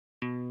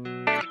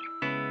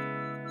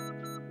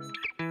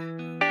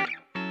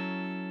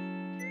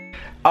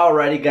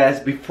Alrighty guys,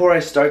 before I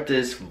start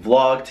this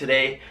vlog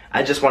today,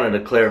 I just wanted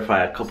to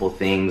clarify a couple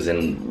things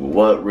and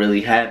what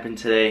really happened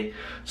today.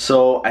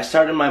 So I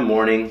started my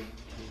morning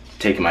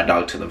taking my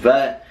dog to the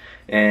vet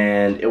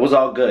and it was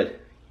all good,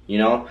 you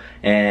know,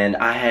 and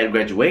I had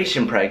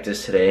graduation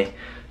practice today,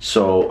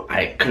 so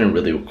I couldn't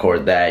really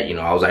record that. You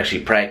know, I was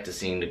actually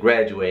practicing to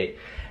graduate,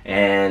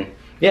 and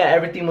yeah,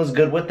 everything was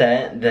good with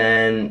that.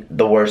 Then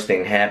the worst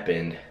thing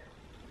happened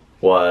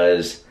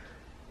was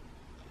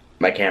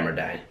my camera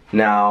died.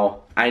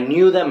 Now, I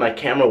knew that my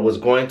camera was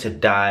going to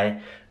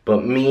die,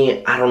 but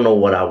me, I don't know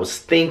what I was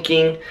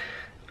thinking.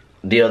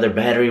 The other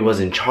battery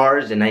wasn't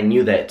charged, and I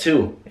knew that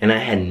too. And I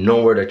had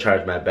nowhere to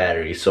charge my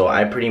battery, so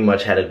I pretty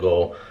much had to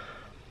go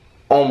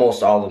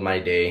almost all of my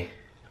day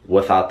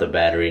without the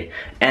battery,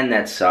 and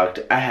that sucked.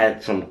 I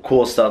had some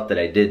cool stuff that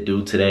I did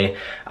do today.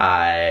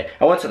 I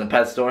went to the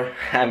pet store.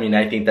 I mean,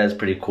 I think that's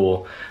pretty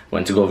cool.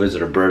 Went to go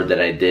visit a bird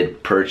that I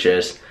did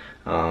purchase.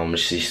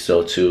 She's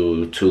still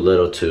too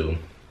little to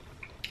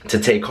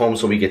take home,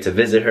 so we get to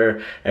visit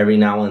her every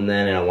now and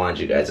then, and I wanted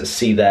you guys to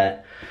see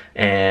that.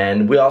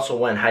 And we also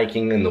went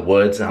hiking in the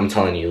woods. I'm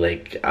telling you,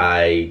 like,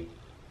 I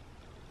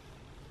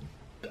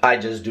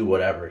just do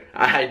whatever.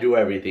 I do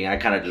everything. I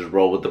kind of just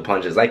roll with the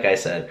punches, like I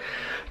said.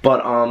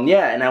 But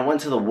yeah, and I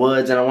went to the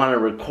woods and I wanted to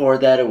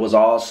record that. It was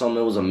awesome.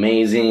 It was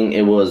amazing.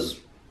 It was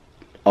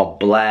a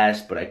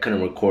blast, but I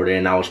couldn't record it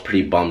and I was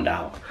pretty bummed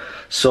out.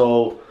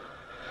 So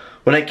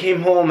when I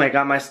came home, I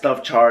got my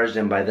stuff charged,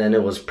 and by then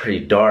it was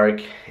pretty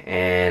dark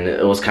and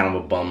it was kind of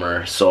a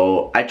bummer.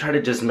 So I try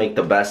to just make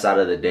the best out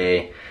of the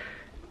day.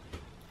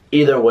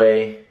 Either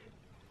way,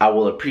 I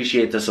will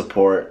appreciate the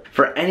support.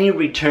 For any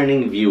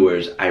returning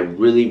viewers, I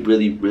really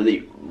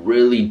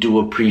do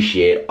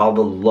appreciate all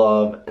the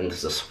love and the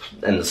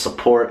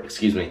support,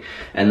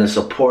 and the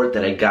support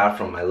that I got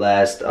from my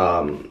last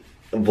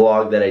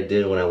vlog that I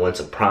did when I went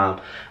to prom.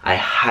 I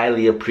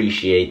highly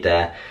appreciate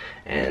that,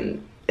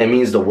 and it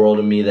means the world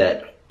to me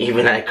that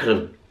even I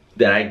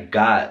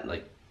got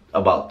like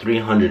about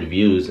 300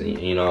 views,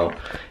 and you know,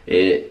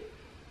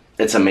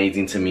 it's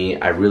amazing to me.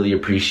 I really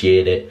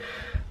appreciate it.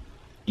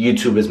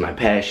 YouTube is my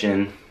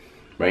passion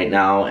right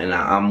now, and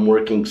I'm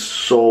working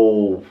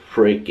so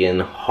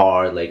freaking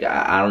hard. Like,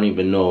 I don't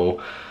even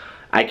know,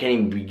 I can't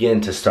even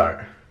begin to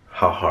start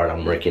how hard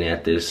I'm working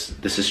at this.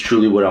 This is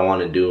truly what I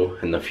want to do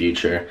in the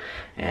future,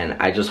 and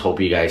I just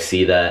hope you guys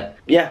see that.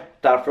 Yeah,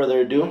 without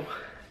further ado,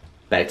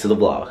 back to the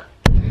vlog.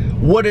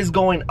 What is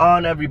going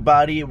on,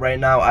 everybody? Right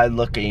now I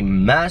look a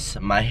mess.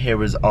 My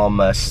hair is all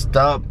messed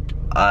up.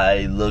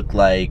 I look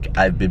like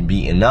I've been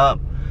beaten up.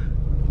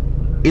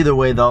 Either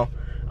way though,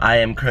 I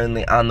am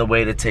currently on the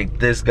way to take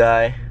this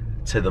guy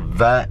to the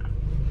vet.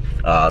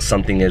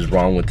 Something is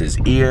wrong with his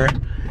ear,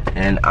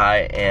 and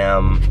I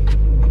am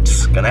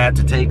just gonna have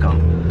to take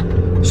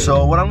him.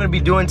 So what I'm gonna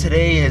be doing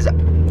today is,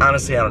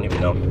 honestly, I don't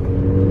even know.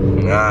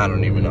 I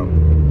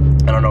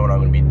don't know what I'm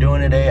gonna be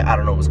doing today. I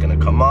don't know what's gonna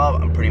come up.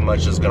 I'm pretty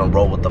much just gonna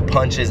roll with the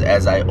punches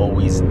as I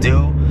always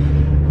do.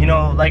 You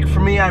know, like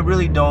for me, I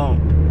really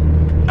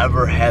don't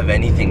ever have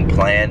anything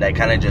planned. I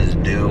kind of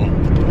just do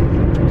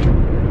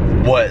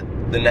what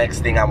the next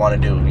thing I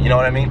want to do. You know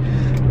what I mean?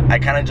 I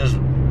kind of just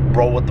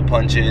roll with the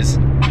punches.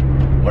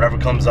 Whatever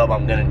comes up,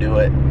 I'm gonna do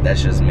it.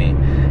 That's just me.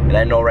 And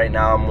I know right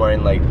now I'm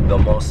wearing like the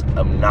most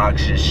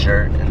obnoxious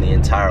shirt in the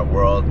entire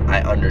world.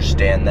 I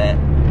understand that.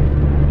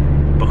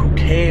 But who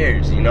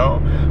cares, you know?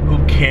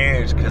 Who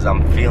cares? Because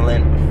I'm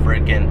feeling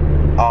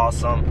freaking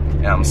awesome,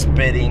 and I'm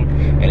spitting,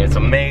 and it's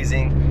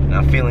amazing, and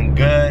I'm feeling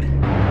good.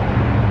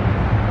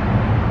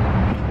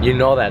 You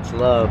know that's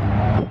love.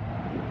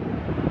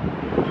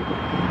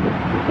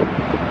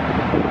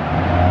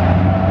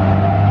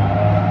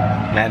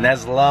 Man,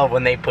 that's love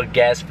when they put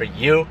gas for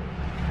you.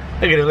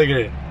 Look at it, look at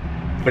it.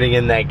 Putting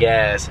in that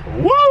gas.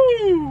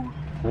 Woo!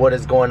 What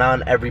is going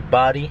on,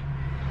 everybody?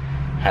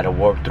 Had to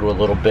work through a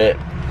little bit.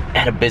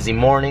 Had a busy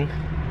morning,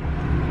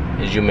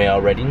 as you may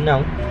already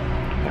know.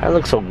 I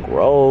look so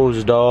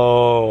gross,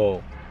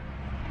 though.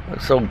 I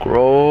look so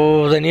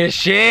gross. I need a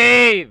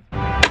shave.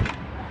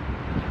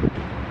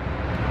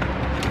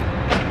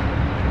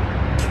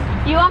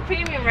 You want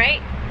premium,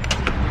 right?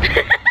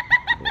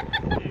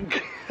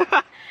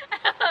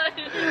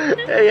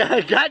 Hey,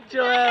 I got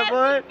your ass,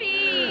 boy.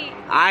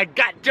 I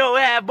got your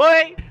ass,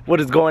 boy. What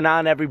is going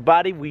on,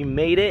 everybody? We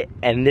made it,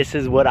 and this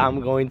is what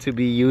I'm going to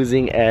be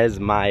using as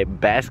my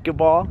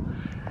basketball.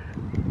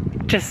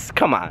 Just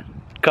come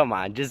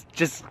on,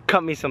 just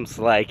cut me some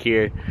slack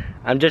here.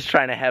 I'm just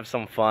trying to have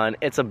some fun.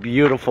 It's a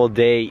beautiful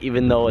day,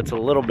 even though it's a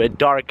little bit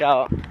dark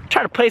out. I'm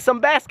trying to play some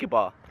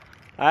basketball.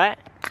 All right.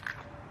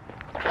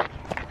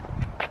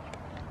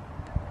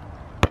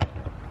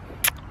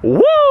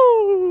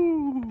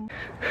 Woo!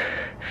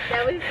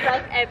 That we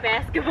suck at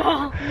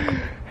basketball.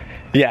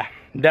 Yeah,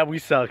 that we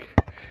suck.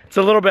 It's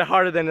a little bit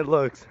harder than it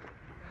looks.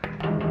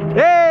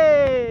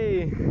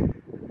 Hey!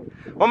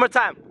 One more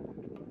time.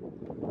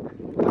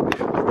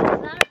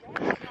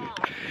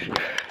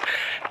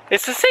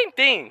 It's the same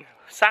thing.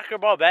 Soccer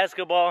ball,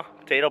 basketball,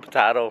 potato,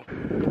 potato.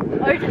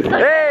 Or just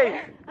like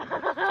hey!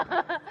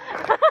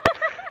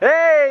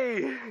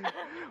 Hey!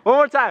 One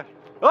more time.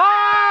 Oh!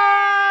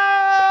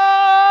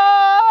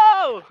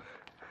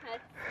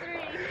 That's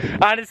 3.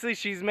 Honestly,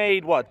 she's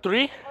made what,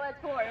 3? Oh,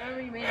 that's 4.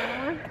 Remember you made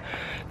another one?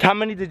 How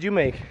many did you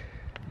make?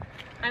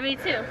 I made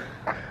 2.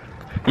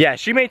 Yeah,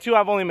 she made 2.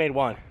 I've only made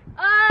 1.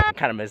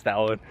 Kind of missed that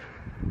one.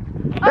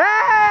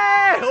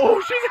 Hey!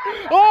 Oh,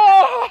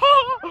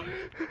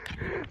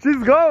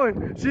 she's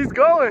going. She's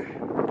going.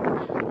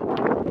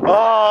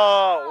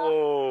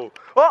 Oh!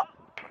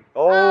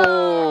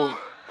 Oh!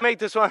 Make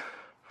this one.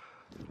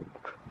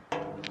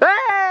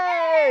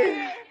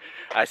 Hey!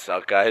 I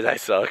suck, guys. I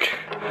suck.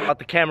 Out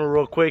the camera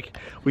real quick.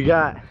 We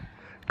got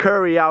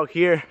Curry out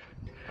here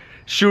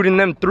shooting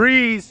them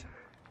 3s.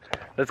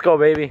 Let's go,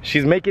 baby.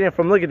 She's making it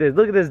from, look at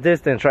this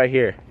distance right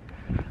here.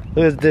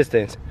 Look at this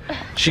distance.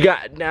 She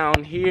got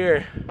down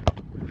here,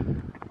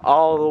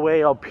 all the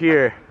way up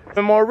here.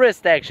 And more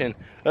wrist action.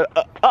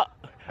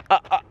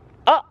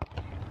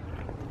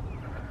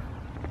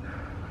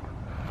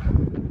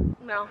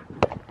 No.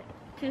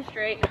 2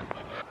 straight.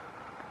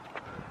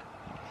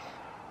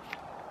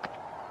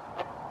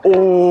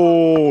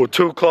 Oh,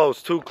 too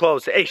close, too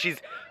close. Hey,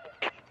 she's...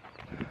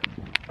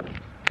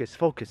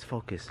 Focus.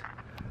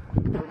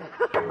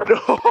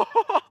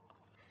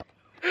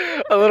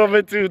 A little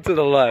bit too to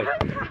the left.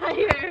 I'm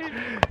tired.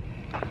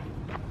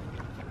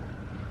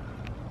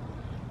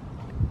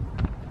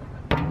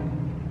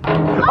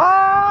 Oh,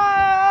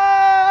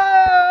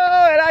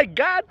 and I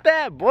got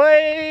that,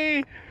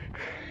 boy.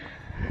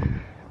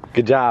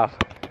 Good job.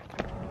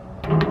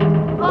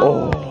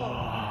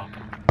 Oh.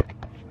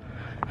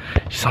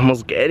 She's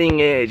almost getting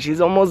it. She's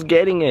almost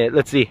getting it.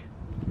 Let's see.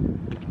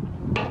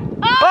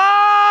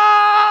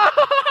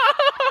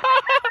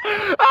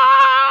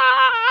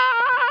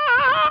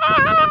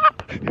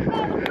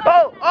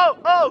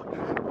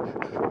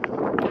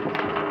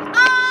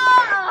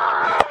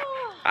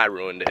 I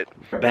ruined it.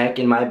 Back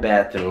in my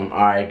bathroom.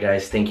 Alright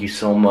guys, thank you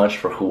so much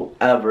for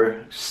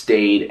whoever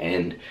stayed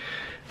and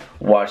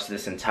watched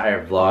this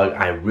entire vlog.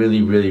 I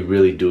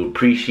really do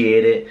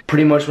appreciate it.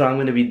 Pretty much what I'm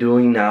going to be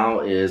doing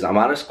now is I'm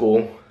out of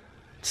school.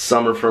 It's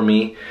summer for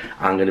me.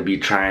 I'm going to be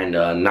trying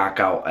to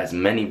knock out as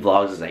many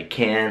vlogs as I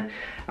can.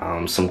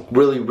 Some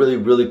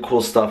really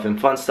cool stuff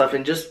and fun stuff,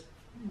 and just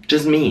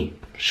me.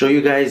 Show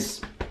you guys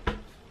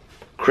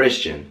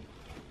Christian.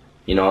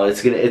 You know,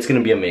 it's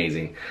gonna be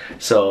amazing.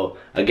 So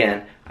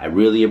again, I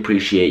really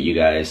appreciate you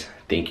guys.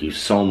 Thank you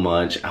so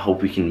much. I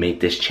hope we can make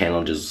this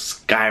channel just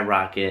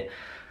skyrocket.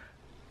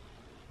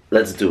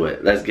 Let's do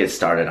it. Let's get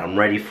started. I'm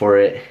ready for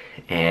it,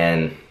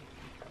 and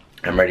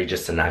I'm ready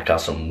just to knock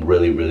out some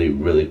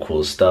really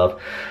cool stuff.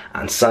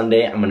 On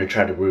Sunday, I'm gonna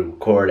try to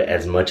record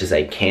as much as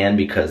I can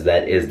because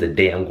that is the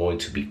day I'm going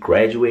to be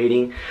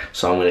graduating.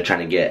 So I'm gonna try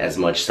to get as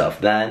much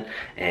stuff done,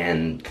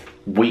 and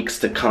weeks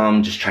to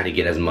come, just try to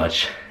get as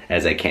much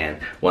as I can.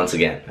 Once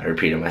again, I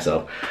repeated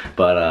myself,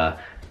 but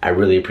I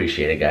really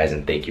appreciate it, guys,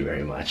 and thank you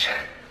very much.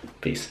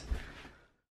 Peace.